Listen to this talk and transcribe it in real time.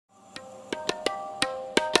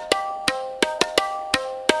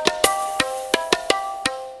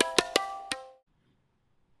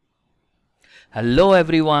Hello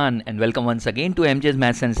everyone and welcome once again to MJ's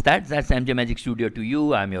Maths and Stats. That's MJ Magic Studio to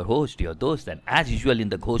you. I'm your host, your dost, and as usual in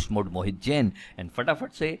the ghost mode, Mohit Jain. And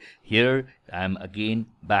fatafat say, here I'm again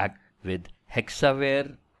back with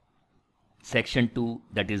Hexaware Section 2,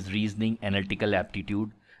 that is Reasoning Analytical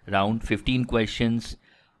Aptitude, round 15 questions,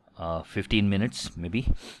 15 minutes maybe,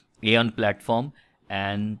 Aeon platform.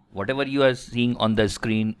 And whatever you are seeing on the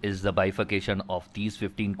screen is the bifurcation of these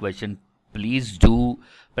 15 questions. Please do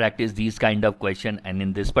practice these kind of question, and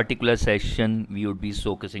in this particular session we would be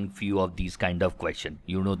focusing few of these kind of question.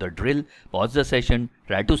 You know the drill. Pause the session,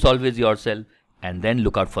 try to solve it yourself, and then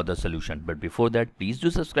look out for the solution. But before that, please do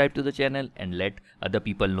subscribe to the channel and let other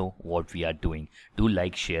people know what we are doing. Do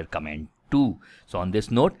like, share, comment too. So on this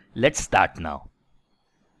note, let's start now.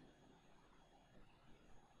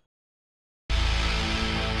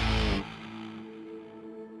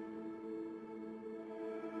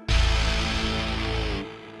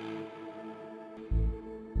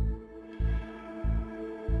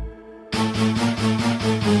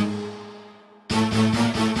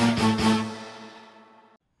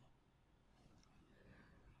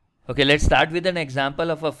 Okay, let's start with an example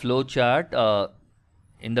of a flow chart.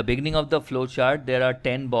 In the beginning of the flow chart, there are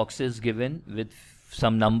 10 boxes given with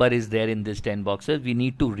some number is there in these 10 boxes. We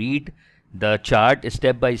need to read the chart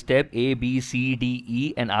step by step, A, B, C, D,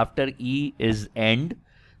 E, and after E is end.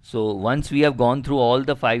 So once we have gone through all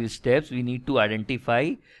the 5 steps, we need to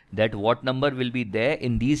identify that what number will be there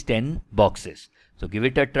in these 10 boxes. So give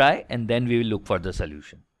it a try and then we will look for the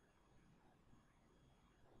solution.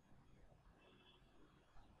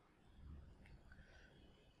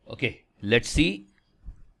 Okay, let's see.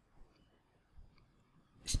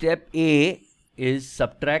 Step A is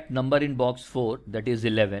subtract number in box 4, that is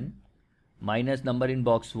 11, minus number in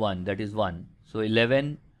box 1, that is 1. So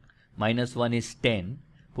 11 minus 1 is 10.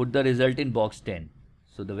 Put the result in box 10.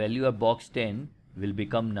 So the value of box 10 will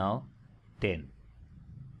become now 10.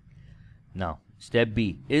 Now, step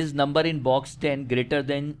B. Is number in box 10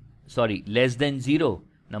 less than 0?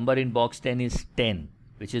 Number in box 10 is 10,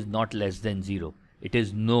 which is not less than 0. It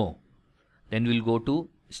is no. Then we'll go to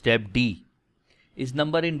step D. Is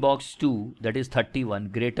number in box 2, that is 31,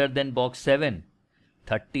 greater than box 7?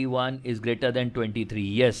 31 is greater than 23.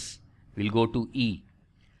 Yes. We'll go to E.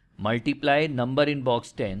 Multiply number in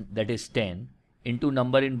box 10, that is 10, into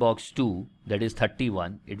number in box 2, that is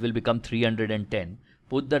 31. It will become 310.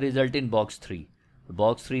 Put the result in box 3. The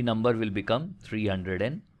box 3 number will become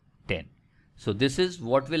 310. So this is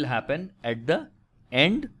what will happen at the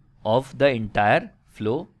end of the entire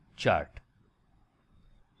flow chart.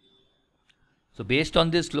 So based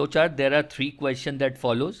on this flow chart, there are 3 questions that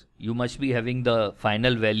follows. You must be having the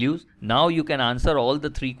final values. Now you can answer all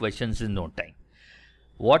the 3 questions in no time.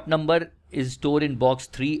 What number is stored in box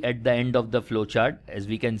 3 at the end of the flow chart? As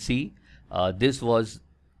we can see, this was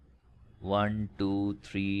 1, 2,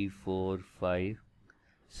 3, 4, 5,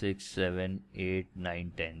 6, 7, 8,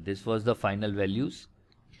 9, 10. This was the final values.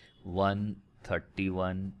 1,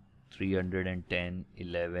 31, 310,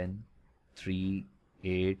 11, 3,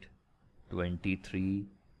 8, 23,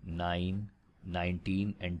 9,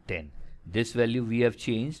 19 and 10. This value we have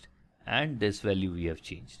changed and this value we have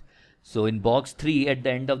changed. So in box 3 at the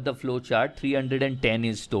end of the flow chart, 310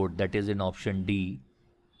 is stored, that is in option D.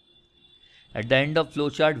 At the end of flow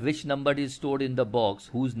chart, which number is stored in the box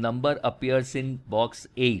whose number appears in box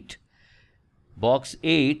 8? Box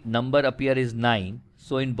 8 number appear is 9.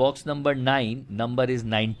 So in box number 9, number is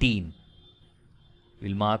 19.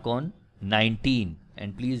 We'll mark on 19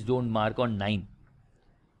 and please don't mark on 9.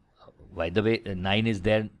 By the way, 9 is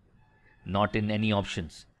there, not in any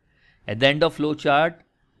options. At the end of flow chart,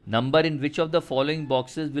 number in which of the following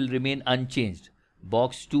boxes will remain unchanged?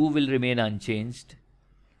 Box 2 will remain unchanged.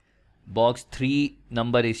 Box 3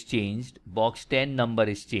 number is changed. Box 10 number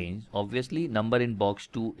is changed. Obviously, number in box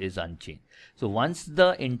 2 is unchanged. So once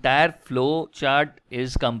the entire flow chart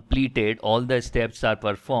is completed, all the steps are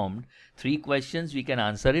performed, 3 questions we can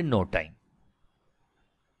answer in no time.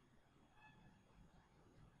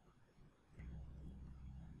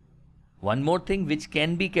 One more thing which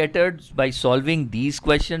can be catered by solving these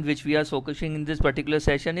questions which we are focusing in this particular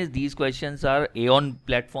session is these questions are Aeon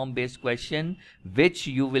platform based question which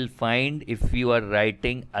you will find if you are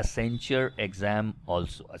writing Accenture exam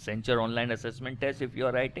also. Accenture online assessment test, if you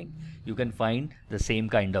are writing, you can find the same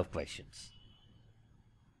kind of questions.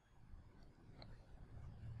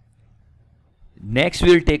 Next,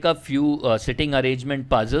 we'll take a few sitting arrangement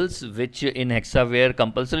puzzles, which in Hexaware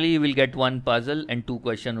compulsorily you will get 1 puzzle and 2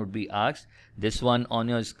 questions would be asked. This one on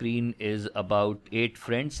your screen is about 8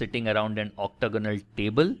 friends sitting around an octagonal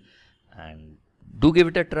table, and do give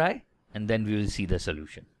it a try and then we will see the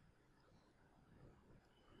solution.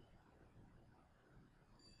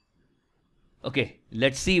 Okay,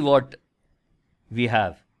 let's see what we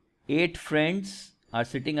have. 8 friends are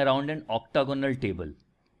sitting around an octagonal table.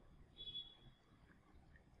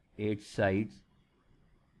 8 sides.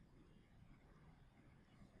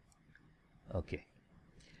 Okay.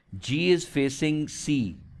 G is facing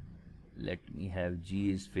C. Let me have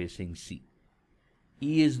G is facing C.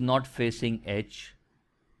 E is not facing H.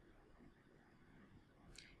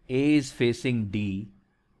 A is facing D.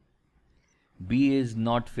 B is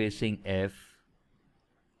not facing F.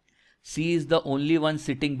 C is the only one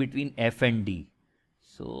sitting between F and D.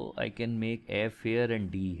 So I can make F here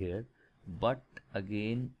and D here. But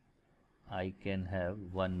again, I can have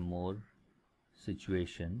one more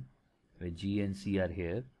situation where G and C are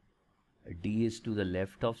here. D is to the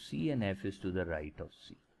left of C and F is to the right of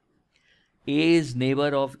C. A is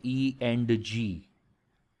neighbor of E and G.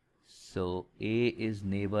 So A is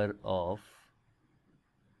neighbor of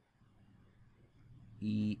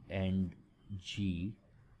E and G.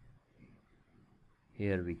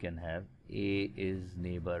 Here we can have A is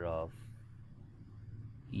neighbor of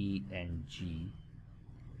E and G.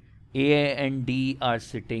 A and D are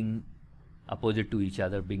sitting opposite to each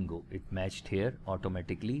other. Bingo, it matched here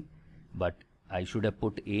automatically, but I should have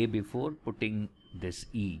put A before putting this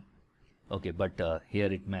E. Okay, but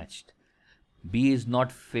here it matched. B is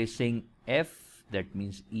not facing F, that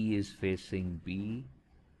means E is facing B,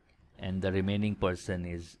 and the remaining person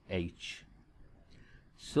is H.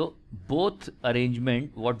 So both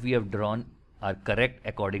arrangement what we have drawn are correct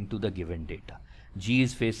according to the given data. G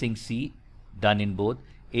is facing C, done in both.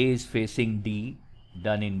 A is facing D,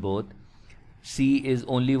 done in both. C is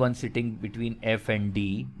only one sitting between F and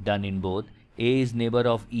D, done in both. A is neighbor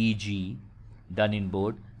of EG, done in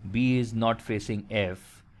both. B is not facing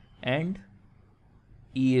F, and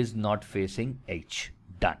E is not facing H,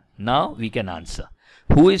 done. Now we can answer.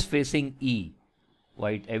 Who is facing E?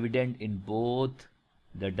 Quite evident in both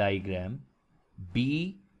the diagram.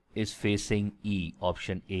 B is facing E.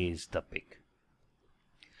 Option A is the pick.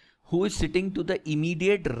 Who is sitting to the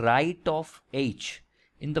immediate right of H?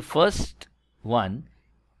 In the first one,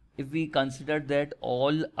 if we consider that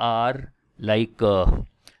all are like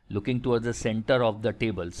looking towards the center of the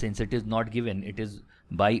table, since it is not given, it is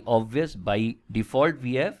by default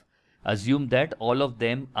we have assumed that all of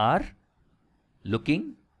them are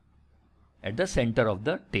looking at the center of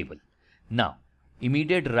the table. Now,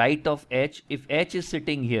 immediate right of H, if H is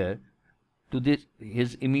sitting here, to this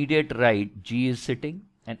his immediate right G is sitting,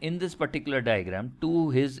 and in this particular diagram to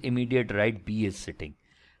his immediate right B is sitting.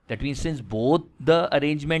 That means since both the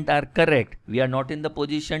arrangement are correct, we are not in the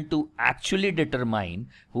position to actually determine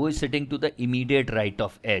who is sitting to the immediate right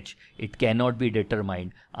of H. It cannot be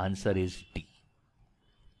determined. Answer is D.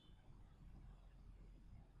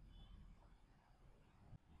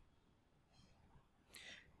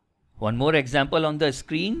 One more example on the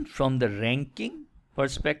screen from the ranking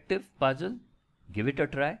perspective puzzle. Give it a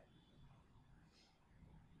try.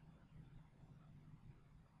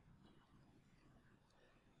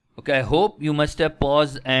 Okay, I hope you must have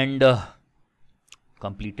paused and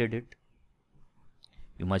completed it.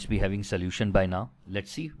 You must be having solution by now.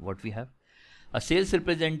 Let's see what we have. A sales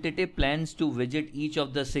representative plans to visit each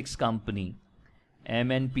of the 6 company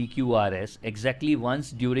M, N, P, Q, R, S exactly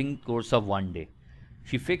once during course of one day.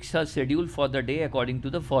 She fixed her schedule for the day according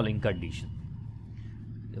to the following condition.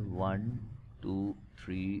 1, 2,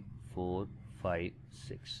 3, 4, 5,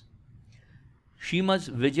 6. She must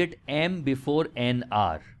visit M before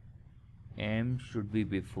NR. M should be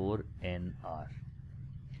before NR.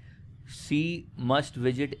 C must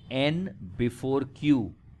visit N before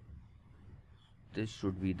Q. This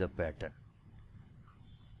should be the pattern.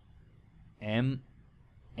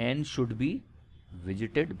 N should be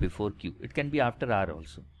visited before Q. It can be after R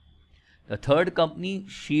also. The third company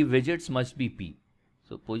she visits must be P.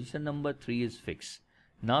 So position number 3 is fixed.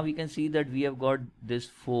 Now we can see that we have got this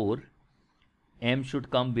 4. M should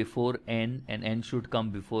come before N and N should come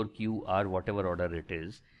before Q, R, whatever order it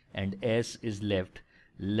is, and S is left.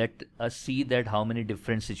 Let us see that how many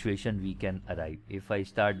different situations we can arrive. If I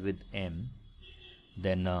start with M,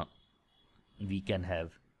 then we can have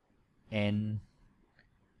N,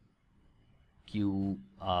 Q,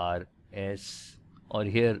 R, S, or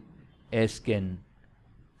here S can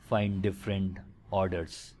find different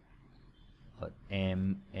orders, or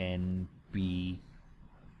M, N, P,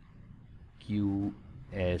 Q,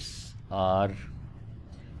 S, R.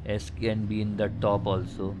 S can be in the top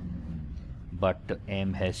also, but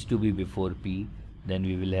M has to be before P. Then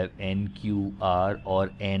we will have N, Q, R or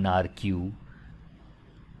N, R, Q.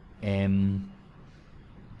 M,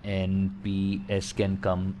 N, P, S can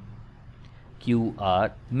come, Q,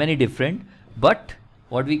 R, many different. But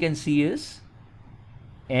what we can see is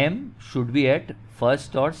M should be at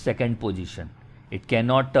first or second position. It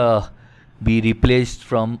cannot be replaced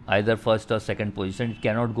from either first or second position. It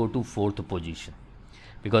cannot go to fourth position,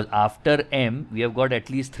 because after M we have got at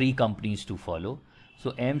least 3 companies to follow.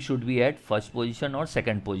 So M should be at first position or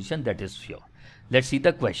second position, that is sure. Let's see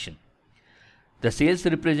the question. The sales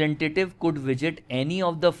representative could visit any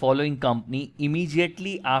of the following company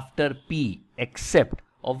immediately after P, except,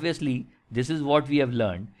 obviously this is what we have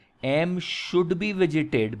learned, M should be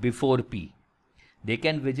visited before P. They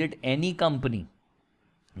can visit any company.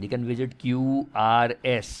 They can visit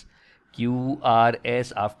QRS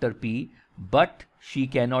after P, but she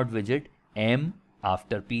cannot visit M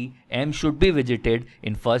after P. M should be visited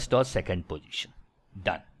in first or second position.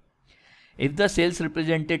 Done. If the sales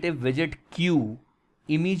representative visit Q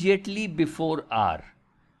immediately before R,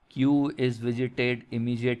 Q is visited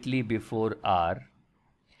immediately before R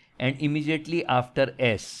and immediately after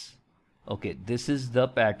S. Okay, this is the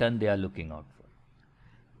pattern they are looking out for.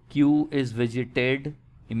 Q is visited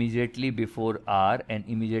immediately before R and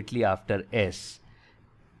immediately after S.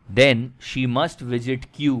 Then she must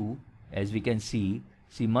visit Q, as we can see,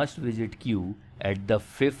 she must visit Q at the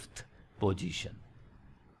 5th position.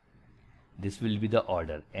 This will be the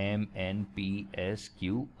order M, N, P, S,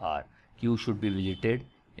 Q, R. Q should be visited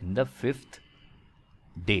in the 5th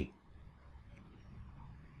day.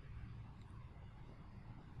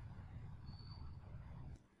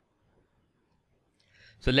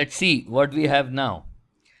 So let's see what we have now.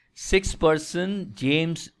 6 person,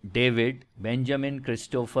 James, David, Benjamin,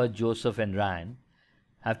 Christopher, Joseph and Ryan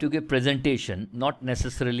have to give presentation, not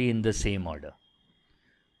necessarily in the same order.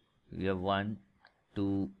 We have 1,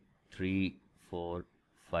 2, 3, 4,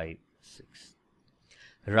 5, 6.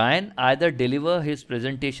 Ryan either deliver his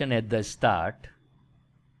presentation at the start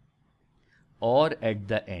or at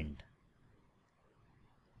the end.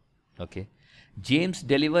 Okay. James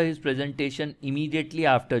deliver his presentation immediately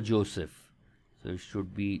after Joseph. So it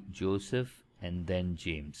should be Joseph and then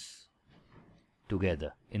James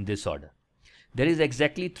together in this order. There is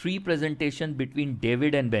exactly 3 presentations between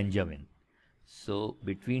David and Benjamin. So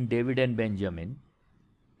between David and Benjamin,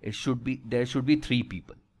 there should be 3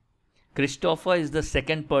 people. Christopher is the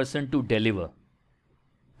second person to deliver.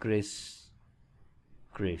 Chris,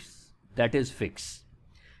 that is fixed.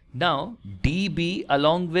 Now DB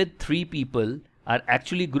along with 3 people are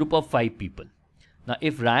actually group of 5 people. Now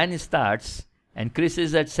if Ryan starts and Chris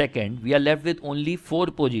is at second, we are left with only 4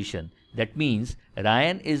 position. That means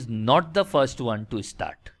Ryan is not the first one to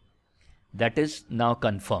start. That is now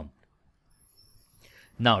confirmed.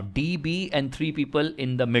 Now DB and 3 people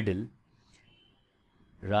in the middle.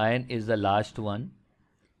 Ryan is the last one.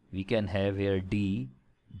 We can have here D,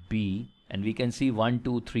 B, and we can see 1,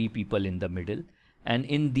 2, 3 people in the middle. And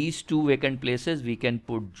in these 2 vacant places, we can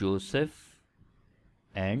put Joseph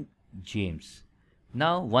and James.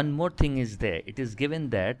 Now one more thing is there. It is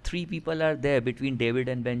given that 3 people are there between David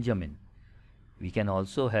and Benjamin. We can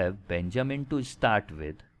also have Benjamin to start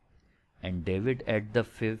with and David at the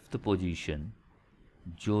 5th position.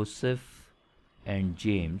 Joseph and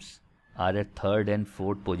James are at 3rd and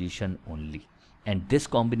 4th position only. And this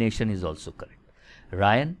combination is also correct.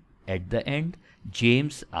 Ryan at the end,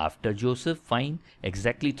 James after Joseph, fine.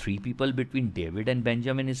 Exactly 3 people between David and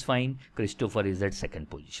Benjamin is fine. Christopher is at 2nd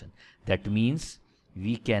position. That means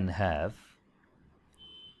we can have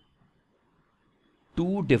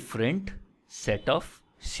 2 different set of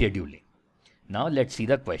scheduling. Now let's see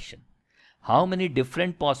the question. How many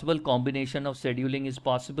different possible combination of scheduling is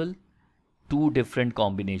possible? 2 different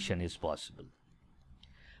combination is possible.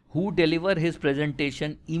 Who deliver his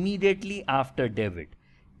presentation immediately after David?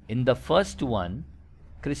 In the first one,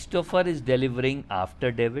 Christopher is delivering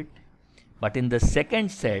after David, but in the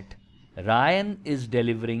second set, Ryan is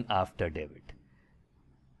delivering after David.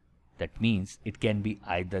 That means it can be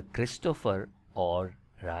either Christopher or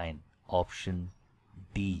Ryan. Option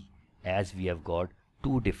D, as we have got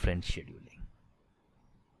 2 different scheduling.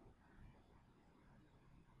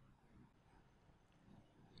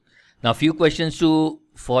 Now few questions to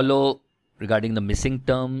follow regarding the missing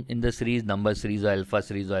term in the series, number series or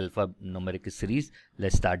alpha numeric series.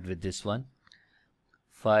 Let's start with this one.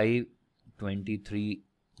 5, 23,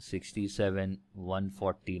 67,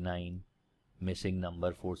 149, missing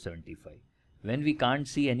number 475. When we can't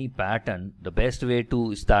see any pattern, the best way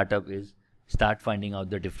to start up is start finding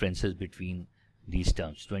out the differences between these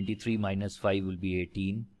terms. 23 minus 5 will be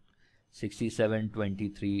 18. 67,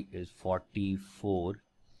 23 is 44.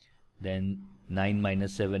 Then 9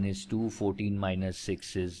 minus 7 is 2. 14 minus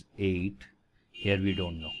 6 is 8. Here we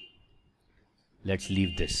don't know. Let's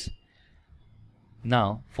leave this.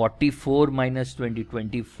 Now 44 minus 20,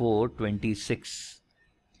 24, 26.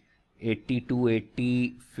 82,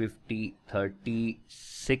 80, 50, 30,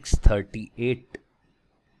 6, 38.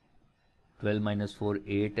 12 minus 4,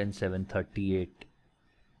 8 and 7, 38.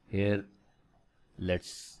 Here,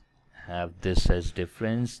 let's have this as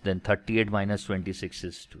difference. Then 38 minus 26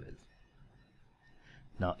 is 12.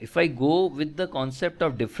 Now, if I go with the concept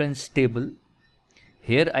of difference table,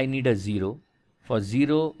 here I need a 0. For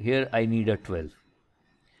 0, here I need a 12.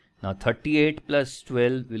 Now, 38 plus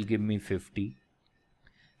 12 will give me 50.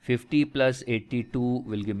 50 plus 82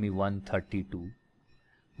 will give me 132.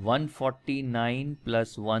 149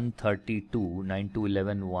 plus 132, 9 to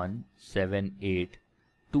 11, 1, 7, 8.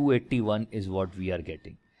 281 is what we are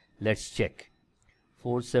getting. Let's check.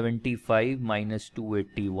 475 minus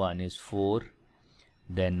 281 is 4.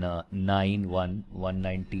 Then 9, 1,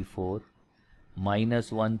 194.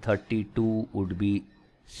 Minus 132 would be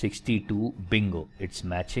 62. Bingo, it's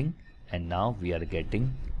matching. And now we are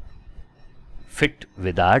getting fit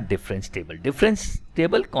with our difference table. Difference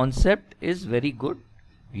table concept is very good.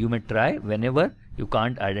 You may try whenever you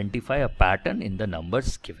can't identify a pattern in the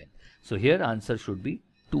numbers given. So here answer should be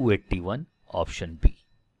 281, option B.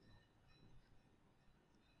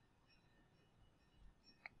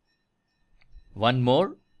 One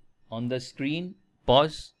more on the screen.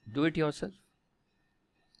 Pause. Do it yourself.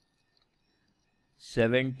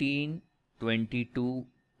 17, 22,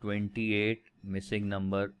 28, missing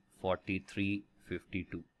number 43,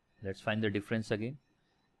 52. Let's find the difference again.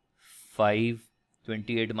 5,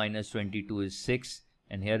 28 minus 22 is 6,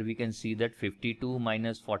 and here we can see that 52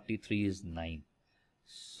 minus 43 is 9.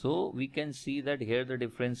 So we can see that here the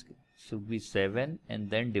difference should be 7, and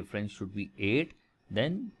then difference should be 8.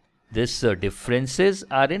 Then this differences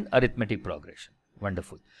are in arithmetic progression.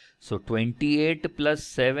 Wonderful. So 28 plus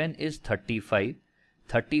 7 is 35.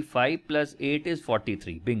 35 plus 8 is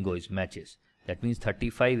 43. Bingo, is matches. That means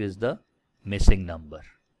 35 is the missing number.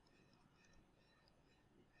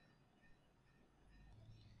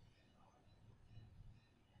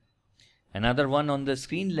 Another one on the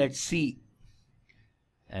screen, let's see.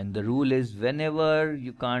 And the rule is whenever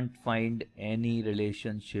you can't find any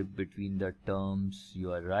relationship between the terms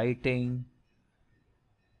you are writing,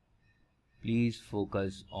 please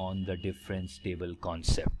focus on the difference table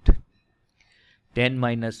concept. 10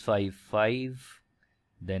 minus 5, 5,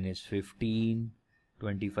 then is 15,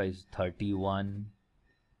 25 is 31,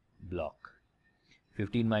 block.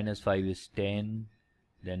 15 minus 5 is 10,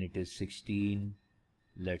 then it is 16,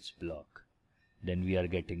 let's block. Then we are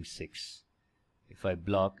getting 6. If I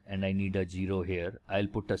block and I need a 0 here, I'll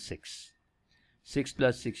put a 6. 6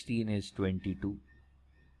 plus 16 is 22.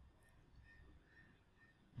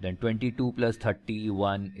 Then 22 plus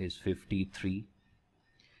 31 is 53.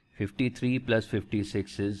 53 plus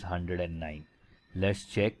 56 is 109. Let's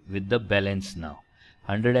check with the balance now.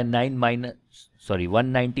 190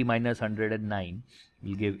 minus 109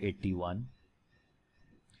 will give 81.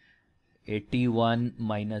 81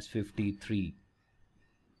 minus 53.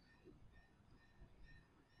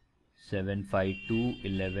 752,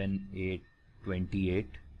 11, 8, 28.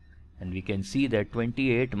 And we can see that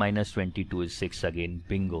 28 minus 22 is 6 again.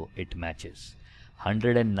 Bingo, it matches.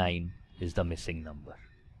 109 is the missing number.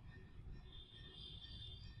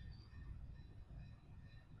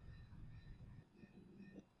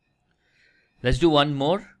 Let's do one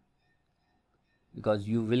more, because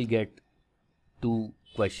you will get 2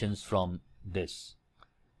 questions from this.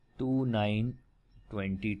 2, 9,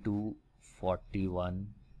 22, 41,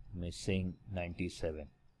 missing 97.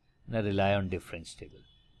 Now rely on difference table.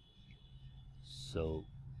 So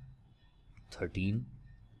 13,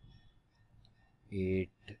 8,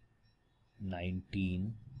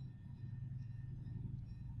 19,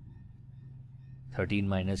 13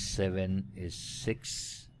 minus 7 is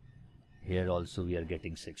 6. Here also we are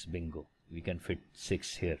getting 6. Bingo. We can fit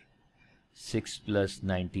 6 here. 6 plus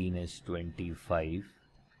 19 is 25.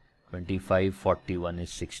 25, 41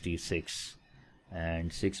 is 66.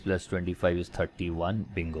 And 6 plus 25 is 31.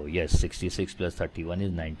 Bingo. Yes, 66 plus 31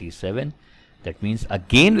 is 97. That means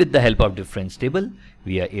again with the help of difference table,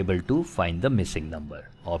 we are able to find the missing number.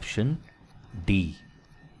 Option D.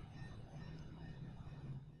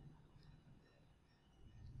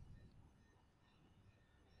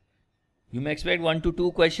 You may expect 1 to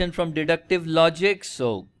 2 questions from deductive logic.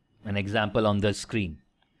 So an example on the screen.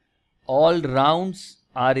 All rounds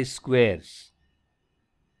are squares.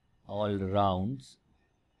 All rounds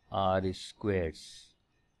are squares.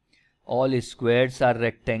 All squares are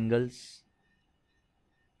rectangles.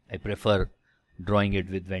 I prefer drawing it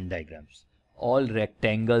with Venn diagrams. All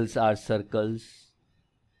rectangles are circles.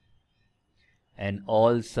 And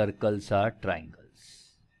all circles are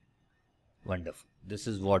triangles. Wonderful. This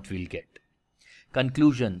is what we'll get.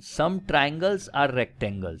 Conclusion. Some triangles are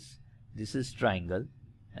rectangles. This is triangle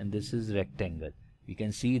and this is rectangle. We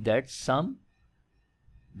can see that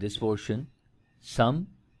this portion, some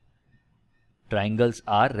triangles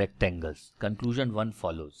are rectangles. Conclusion 1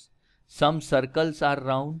 follows. Some circles are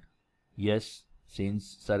round. Yes,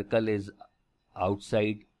 since circle is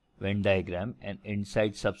outside Venn diagram and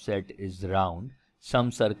inside subset is round,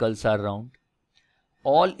 some circles are round.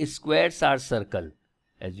 All squares are circle.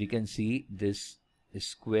 As we can see, this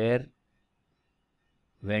square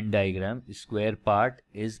Venn diagram, square part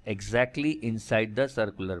is exactly inside the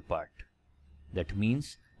circular part. That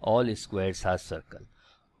means all squares are circle.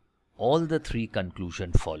 All the three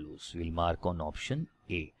conclusion follows. We'll mark on option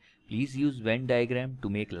A. Please use Venn diagram to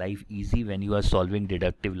make life easy when you are solving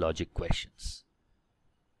deductive logic questions.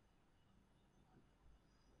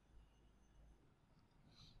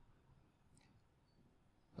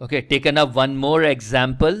 Okay, taken up one more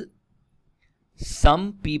example.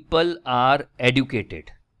 Some people are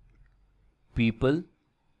educated. People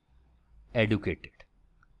educated.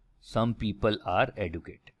 Some people are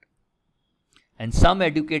educated. And some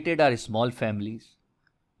educated are small families.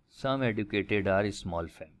 Some educated are small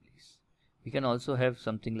families. We can also have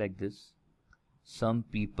something like this. Some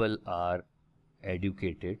people are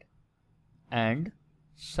educated and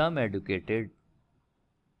some educated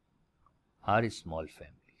are small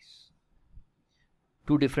families.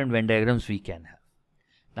 Two different Venn diagrams we can have.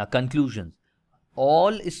 Now conclusions.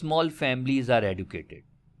 All small families are educated.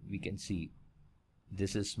 We can see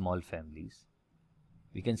this is small families.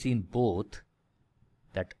 We can see in both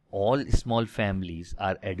that all small families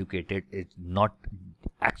are educated. It's not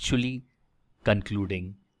actually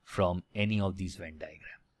concluding from any of these Venn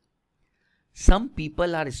diagrams. Some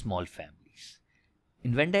people are small families.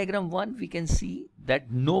 In Venn diagram 1, we can see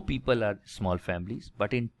that no people are small families,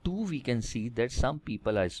 but in 2, we can see that some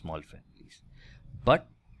people are small families. But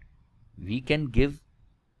we can give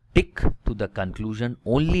tick to the conclusion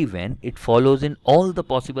only when it follows in all the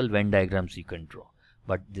possible Venn diagrams you can draw.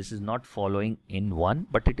 But this is not following in 1,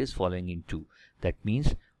 but it is following in 2. That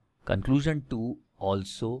means conclusion 2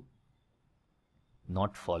 also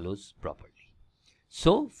not follows properly.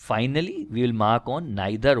 So finally, we will mark on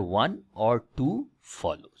neither 1 or 2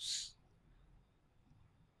 follows.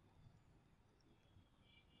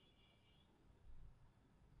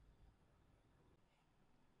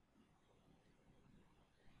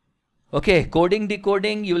 Okay, coding,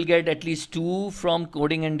 decoding, you will get at least 2 from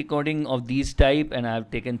coding and decoding of these type, and I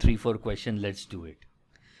have taken 3-4 questions. Let's do it.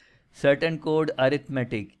 Certain code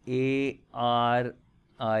arithmetic, ARITHMETIC,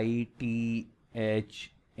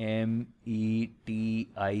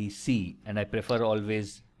 and I prefer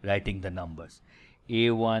always writing the numbers.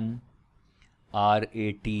 A1,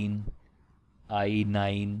 R18,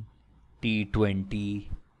 I9, T20,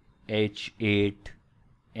 H8,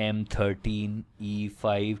 M13,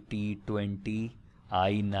 E5, T20,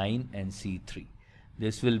 I9 and C3.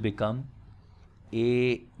 This will become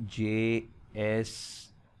A, J,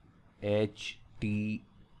 S, H, T,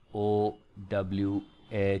 O, W,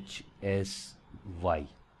 H, S, Y.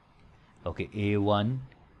 Okay, A1,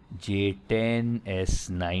 J10,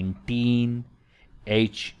 S19,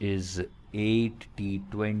 H is 8,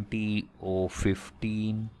 T20,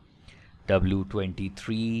 O15,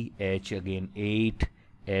 W23, H again 8,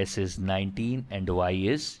 S is 19 and Y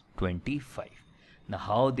is 25. Now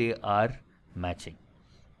how they are matching?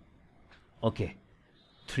 Okay,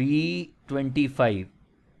 325,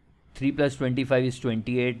 3 plus 25 is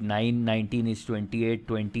 28, 9, 19 is 28,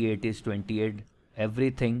 28 is 28.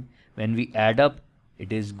 Everything when we add up,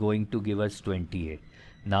 it is going to give us 28.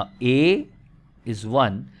 Now A is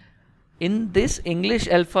 1. In this English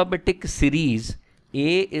alphabetic series,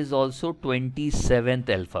 A is also 27th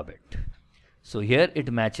alphabet. So here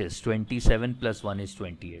it matches. 27 plus 1 is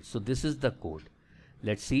 28. So this is the code.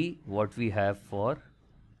 Let's see what we have for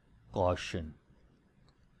caution.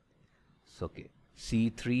 So okay,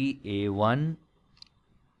 C3A1,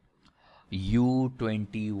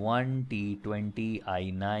 U21, T20,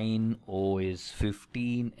 I9, O is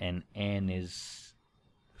 15 and N is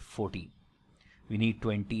 14. We need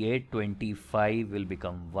 28, 25 will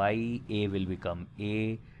become Y, A will become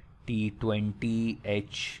A, T20,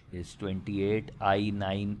 H is 28,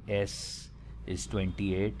 I9S is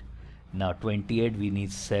 28. Now 28 we need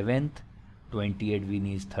 7th, 28 we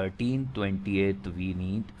need 13th, 28th we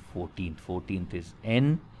need 14th. 14th is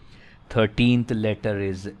N, 13th letter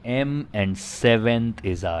is M and 7th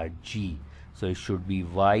is our G. So it should be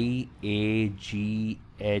Y, A, G,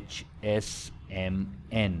 H, S, M,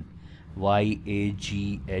 N. Y, A,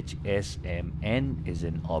 G, H, S, M, N is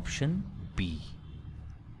in option B.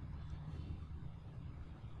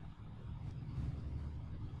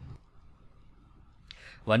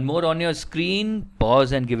 One more on your screen.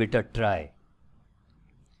 Pause and give it a try.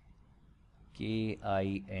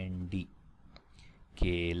 KIND.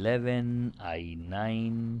 K11,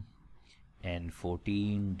 I9,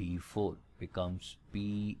 N14, D4 becomes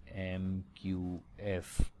PMQF.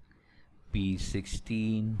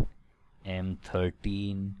 P16,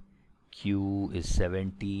 M13, Q is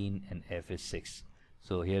 17 and F is 6.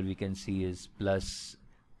 So here we can see is plus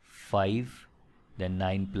 5, then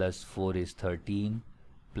 9 plus 4 is 13,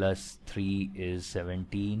 plus 3 is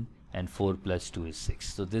 17 and 4 plus 2 is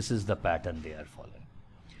 6. So this is the pattern they are following.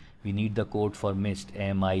 We need the code for MIST,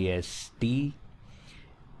 MIST,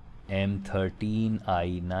 M13,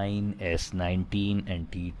 I9, S19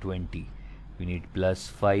 and T20. We need plus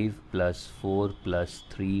 5, plus 4, plus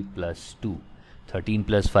 3, plus 2. 13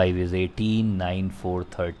 plus 5 is 18, 9, 4,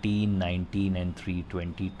 13, 19 and 3,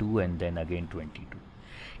 22 and then again 22.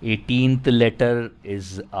 18th letter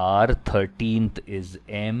is R, 13th is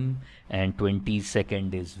M and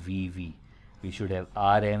 22nd is VV. We should have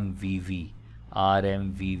RMVV.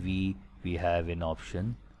 RMVV we have in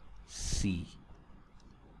option C.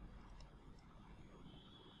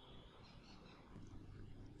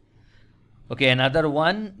 Okay, another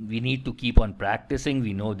one, we need to keep on practicing.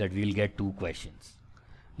 We know that we'll get 2 questions.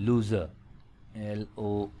 Loser,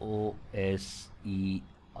 L-O-O-S-E-R,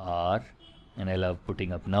 and I love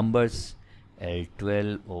putting up numbers.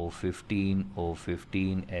 L12, O15,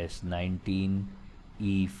 O15, S19,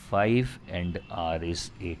 E5, and R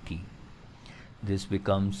is 18. This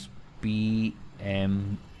becomes PMTPSF.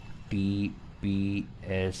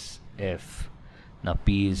 Now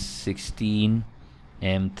P is 16,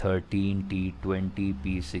 M13, T20,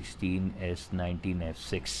 P16, S19,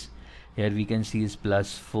 F6. Here we can see is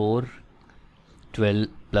plus 4, 12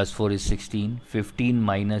 plus 4 is 16, 15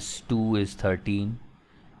 minus 2 is 13,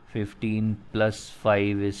 15 plus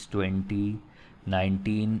 5 is 20,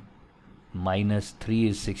 19 minus 3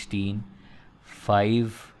 is 16,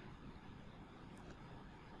 5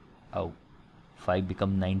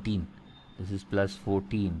 become 19, this is plus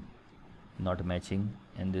 14, not matching,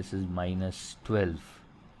 and this is minus 12.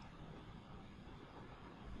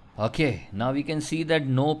 Okay, now we can see that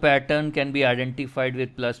no pattern can be identified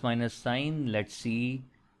with plus minus sign. Let's see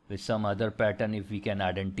with some other pattern if we can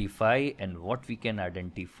identify, and what we can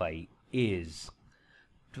identify is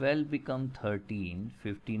 12 become 13,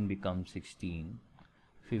 15 become 16,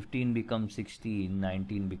 15 becomes 16,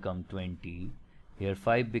 19 become 20, here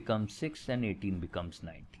 5 becomes 6 and 18 becomes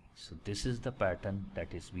 90. So this is the pattern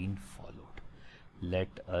that is being followed.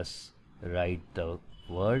 Let us write the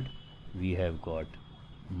word. We have got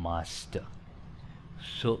master.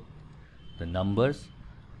 So the numbers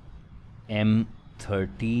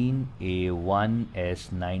M13, A1,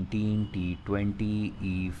 S19, T20,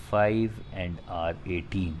 E5 and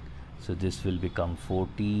R18. So this will become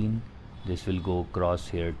 14, this will go across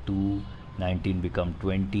here 2, 19 become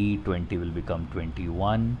 20, 20 will become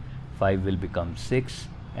 21, 5 will become 6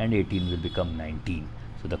 and 18 will become 19.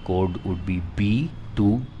 So the code would be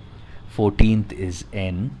B2, 14th is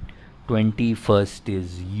N, 21st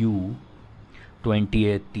is U,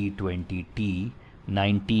 20th T20T,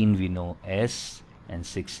 19 we know S and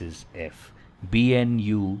 6 is F.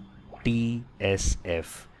 BNU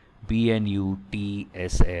TSF, BNU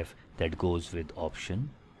TSF, that goes with option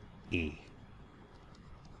A.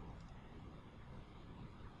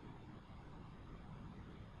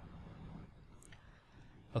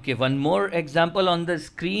 Okay, one more example on the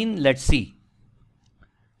screen. Let's see.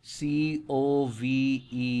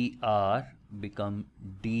 COVER become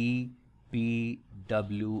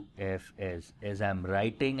DPWFS. As I'm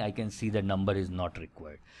writing, I can see the number is not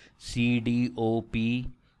required. CDOP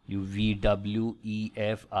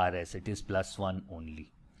VWEFRS. It is plus 1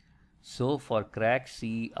 only. So for crack,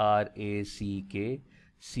 CRACK,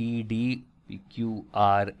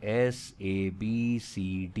 CDQRS,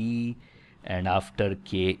 ABCD, and after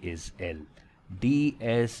K is L.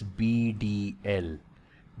 DSBDL.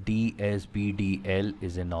 DSBDL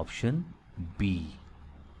is an option B.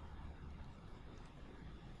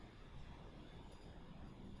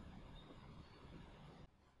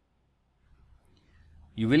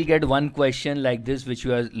 You will get one question like this, which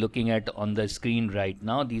you are looking at on the screen right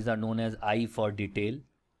now. These are known as eye for detail.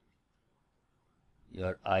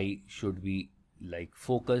 Your eye should be like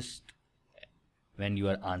focused when you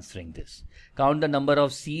are answering this. Count the number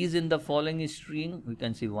of C's in the following string. We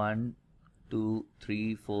can see 1, 2,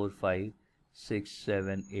 3, 4, 5, 6,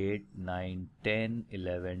 7, 8, 9, 10,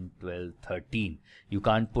 11, 12, 13. You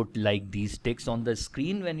can't put like these ticks on the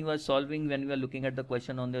screen when you are solving, when you are looking at the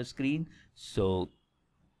question on the screen. So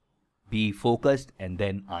be focused and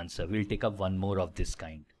then answer. We'll take up one more of this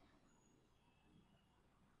kind.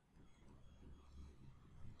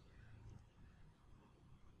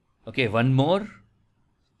 Okay, one more.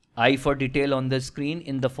 I for detail on the screen.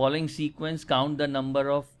 In the following sequence, count the number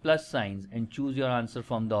of plus signs and choose your answer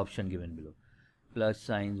from the option given below. Plus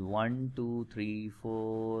signs 1, 2, 3,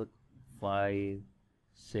 4, 5,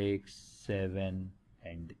 6, 7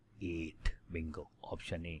 and 8. Bingo.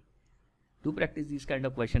 Option A. Do practice these kind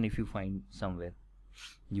of question. If you find somewhere,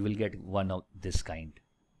 you will get one of this kind.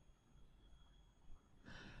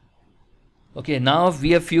 Okay, now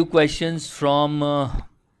we have few questions from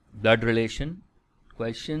blood relation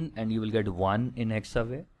question, and you will get one in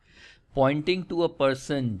Hexaware. Pointing to a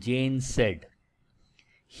person, Jain said,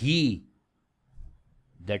 he,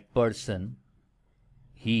 that person,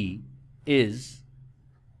 he is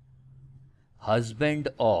husband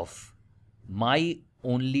of my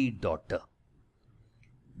only daughter.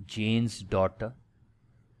 Jain's daughter,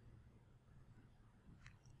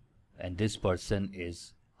 and this person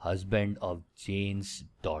is husband of Jain's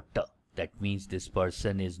daughter. That means this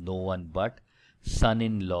person is no one but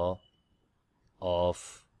son-in-law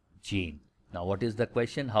of Jain. Now what is the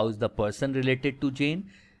question? How is the person related to Jain?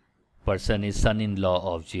 Person is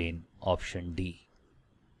son-in-law of Jain. Option D.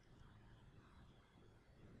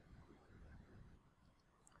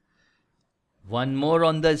 One more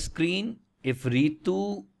on the screen. If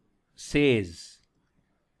Ritu says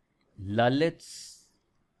Lalit's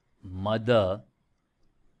mother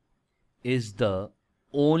is the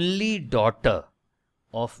only daughter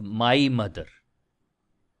of my mother.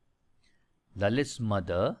 Lalit's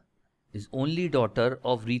mother is only daughter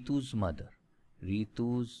of Ritu's mother.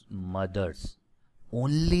 Ritu's mother's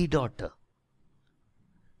only daughter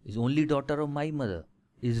is only daughter of my mother.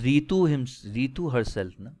 Is Ritu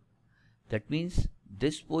herself, na? That means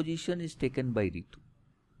this position is taken by Ritu.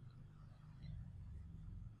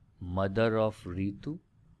 Mother of Ritu.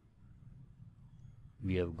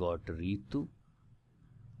 We have got Ritu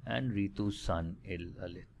and Ritu's son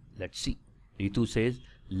Lalit. Let's see. Ritu says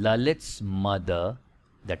Lalit's mother,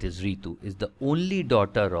 that is Ritu, is the only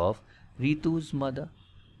daughter of Ritu's mother.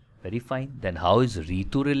 Very fine. Then how is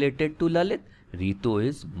Ritu related to Lalit? Ritu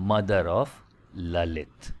is mother of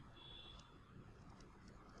Lalit.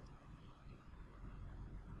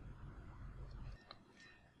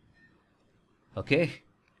 Okay.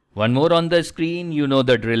 One more on the screen. You know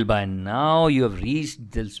the drill by now. You have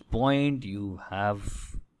reached this point. You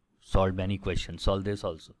have solved many questions. Solve this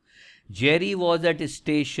also. Jerry was at a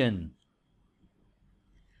station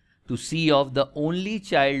to see of the only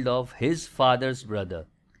child of his father's brother.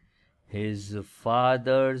 His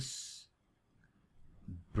father's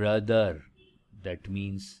brother. That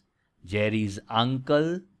means Jerry's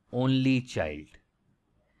uncle, only child.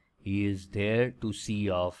 He is there to see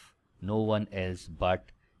of no one else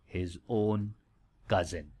but his own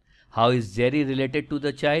cousin. How is Jerry related to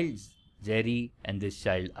the child? Jerry and this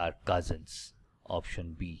child are cousins.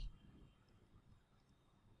 Option B.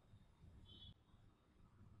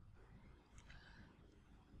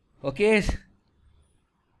 Okay.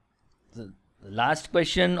 The last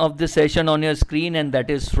question of this session on your screen, and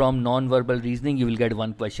that is from non-verbal reasoning. You will get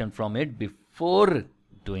one question from it. Before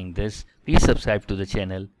doing this, please subscribe to the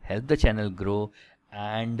channel, help the channel grow,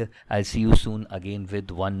 and I'll see you soon again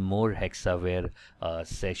with one more Hexaware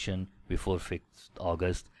session before 5th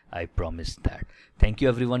August. I promise that. Thank you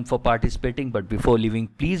everyone for participating, but before leaving,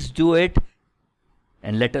 please do it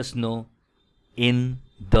and let us know in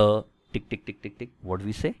the what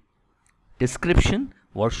we say? Description,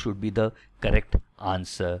 what should be the correct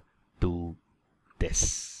answer to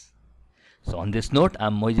this. So on this note,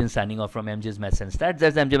 I'm Mohit signing off from MJ's Maths and Stats.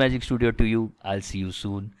 That's MJ Magic Studio to you. I'll see you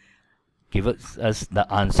soon. Give us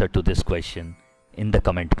the answer to this question in the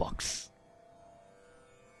comment box.